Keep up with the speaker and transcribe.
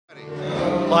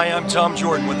Hi, I'm Tom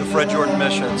Jordan with the Fred Jordan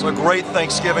Missions. A great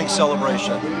Thanksgiving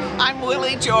celebration. I'm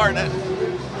Willie Jordan.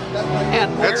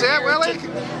 And That's it, Willie?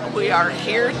 We are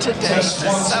here today to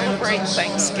celebrate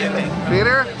Thanksgiving.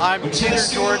 Peter? I'm Peter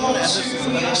Jordan, and this is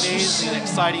an amazing,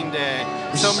 exciting day.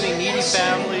 So many needy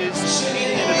families,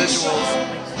 needy individuals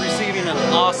receiving an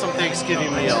awesome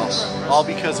Thanksgiving meal, all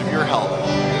because of your help.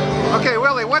 Okay,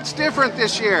 Willie, what's different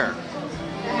this year?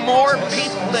 More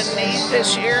people in need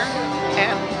this year,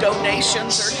 and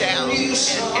donations are down.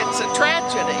 It's a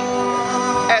tragedy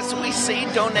as we see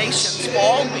donations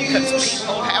fall because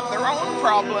people have their own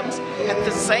problems. At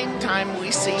the same time,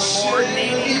 we see more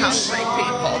needy, hungry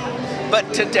people.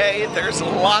 But today, there's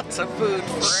lots of food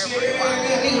for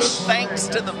everyone, thanks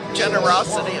to the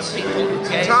generosity of people who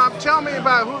gave. Tom, tell me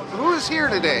about who is here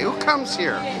today? Who comes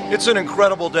here? It's an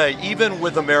incredible day, even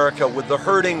with America, with the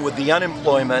hurting, with the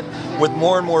unemployment, with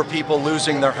more and more people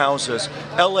losing their houses.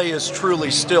 LA is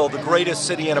truly still the greatest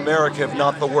city in America, if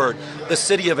not the word, the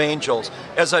city of angels.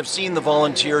 As I've seen the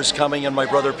volunteers coming, and my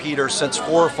brother Peter, since 4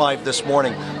 or 5 this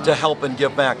morning to help and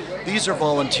give back. These are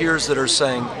volunteers that are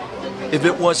saying, if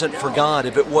it wasn't for God,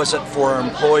 if it wasn't for our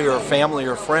employer, family,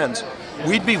 or friends,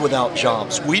 we'd be without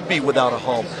jobs, we'd be without a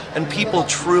home. And people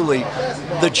truly,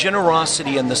 the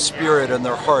generosity and the spirit in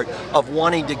their heart of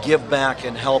wanting to give back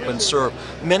and help and serve.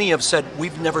 Many have said,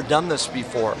 we've never done this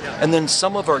before. And then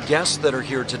some of our guests that are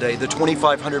here today, the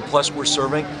 2,500 plus we're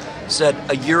serving, said,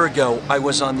 a year ago, I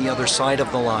was on the other side of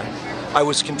the line. I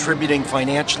was contributing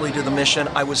financially to the mission,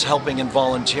 I was helping and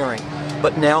volunteering.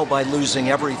 But now by losing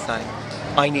everything,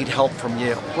 I need help from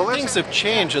you. Well, things have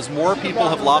changed as more people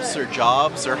have lost their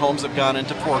jobs, their homes have gone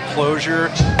into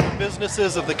foreclosure,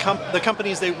 businesses of the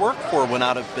companies they work for went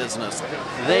out of business.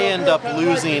 They end up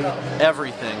losing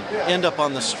everything, end up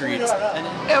on the streets. And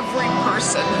every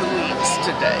person who eats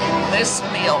today, this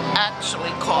meal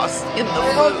actually costs in the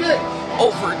food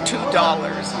over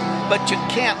 $2, but you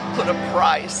can't put a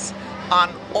price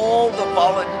on all the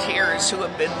volunteers who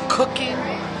have been cooking.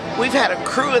 We've had a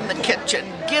crew in the kitchen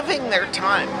giving their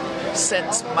time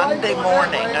since Monday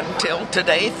morning until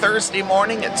today, Thursday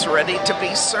morning, it's ready to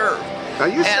be served. Now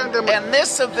you and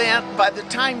this event, by the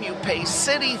time you pay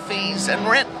city fees and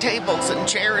rent tables and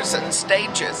chairs and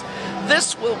stages,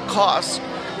 this will cost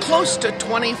close to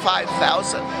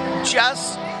 $25,000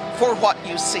 just for what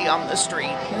you see on the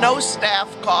street. No staff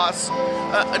costs,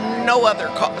 no other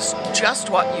costs,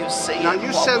 just what you see. Now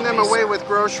you send them away with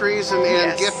groceries and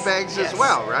gift bags as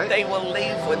well, right? They will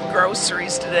leave with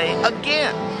groceries today,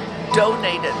 again,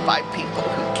 donated by people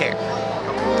who care.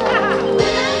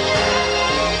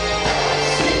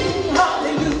 Sing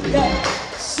hallelujah,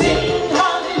 sing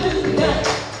hallelujah,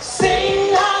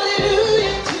 sing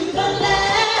hallelujah to the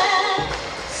Lamb.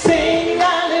 Sing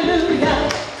hallelujah,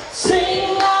 sing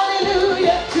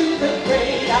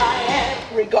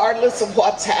regardless of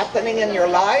what's happening in your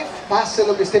life, pase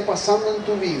lo que esté pasando en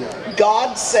tu vida,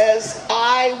 God says,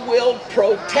 I will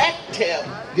protect him.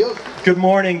 Good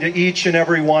morning to each and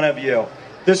every one of you.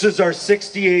 This is our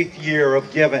 68th year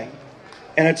of giving,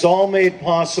 and it's all made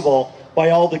possible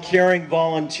by all the caring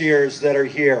volunteers that are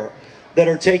here, that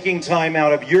are taking time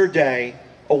out of your day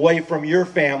away from your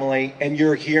family, and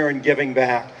you're here and giving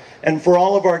back. And for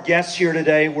all of our guests here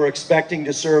today, we're expecting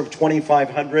to serve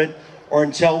 2,500 or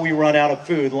until we run out of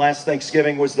food. Last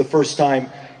Thanksgiving was the first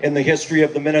time in the history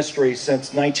of the ministry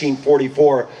since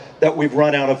 1944 that we've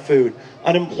run out of food.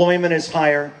 Unemployment is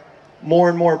higher. More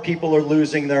and more people are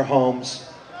losing their homes.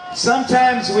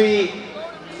 Sometimes we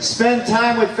spend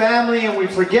time with family and we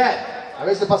forget. A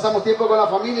veces pasamos tiempo con la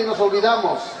familia y nos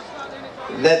olvidamos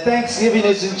that Thanksgiving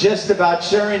isn't just about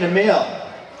sharing a meal.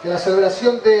 Que la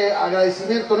celebración de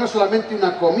agradecimiento no es solamente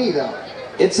una comida.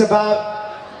 It's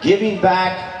about giving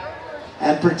back,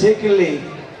 and particularly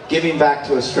giving back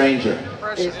to a stranger.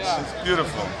 It's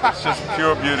beautiful. It's just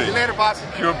pure beauty.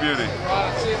 Pure beauty.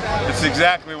 It's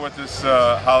exactly what this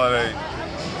holiday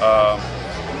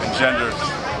engenders.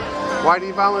 Why do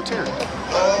you volunteer?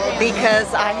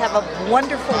 Because I have a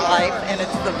wonderful life, and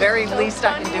it's the very least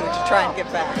I can do to try and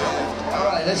give back.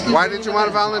 Why did you want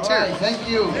to volunteer? Thank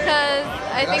you. Because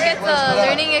I think it's a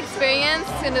learning experience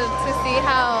to see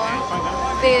how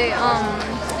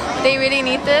they really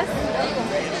need this.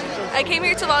 I came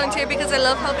here to volunteer because I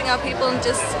love helping out people and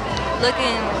just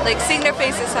looking, like seeing their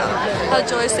faces, how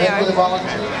joyous they are.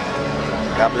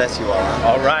 God bless you all.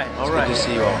 All right. Good to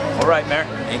see you all. All right, Mayor.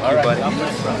 Thank you, buddy.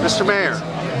 Mr. Mayor,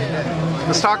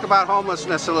 let's talk about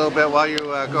homelessness a little bit while you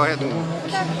go ahead and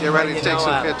get ready to take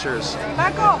some pictures.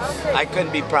 I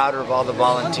couldn't be prouder of all the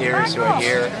volunteers who are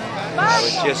here. I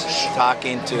was just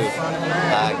talking to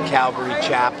Calvary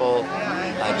Chapel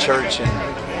Church in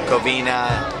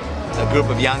Covina, a group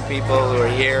of young people who are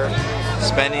here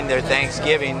spending their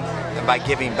Thanksgiving by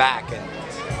giving back. And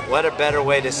what a better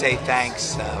way to say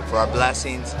thanks for our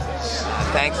blessings.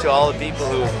 Thanks to all the people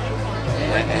who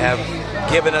have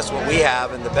given us what we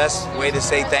have, and the best way to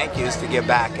say thank you is to give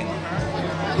back. And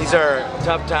these are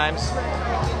tough times.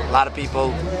 A lot of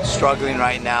people struggling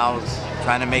right now,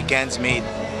 trying to make ends meet.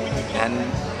 And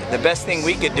the best thing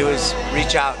we could do is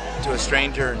reach out to a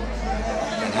stranger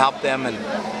and help them,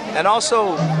 and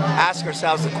also ask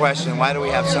ourselves the question, why do we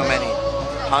have so many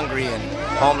hungry and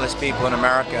homeless people in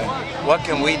America? What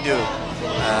can we do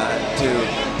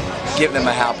to give them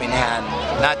a helping hand,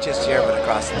 not just here but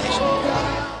across the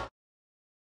nation?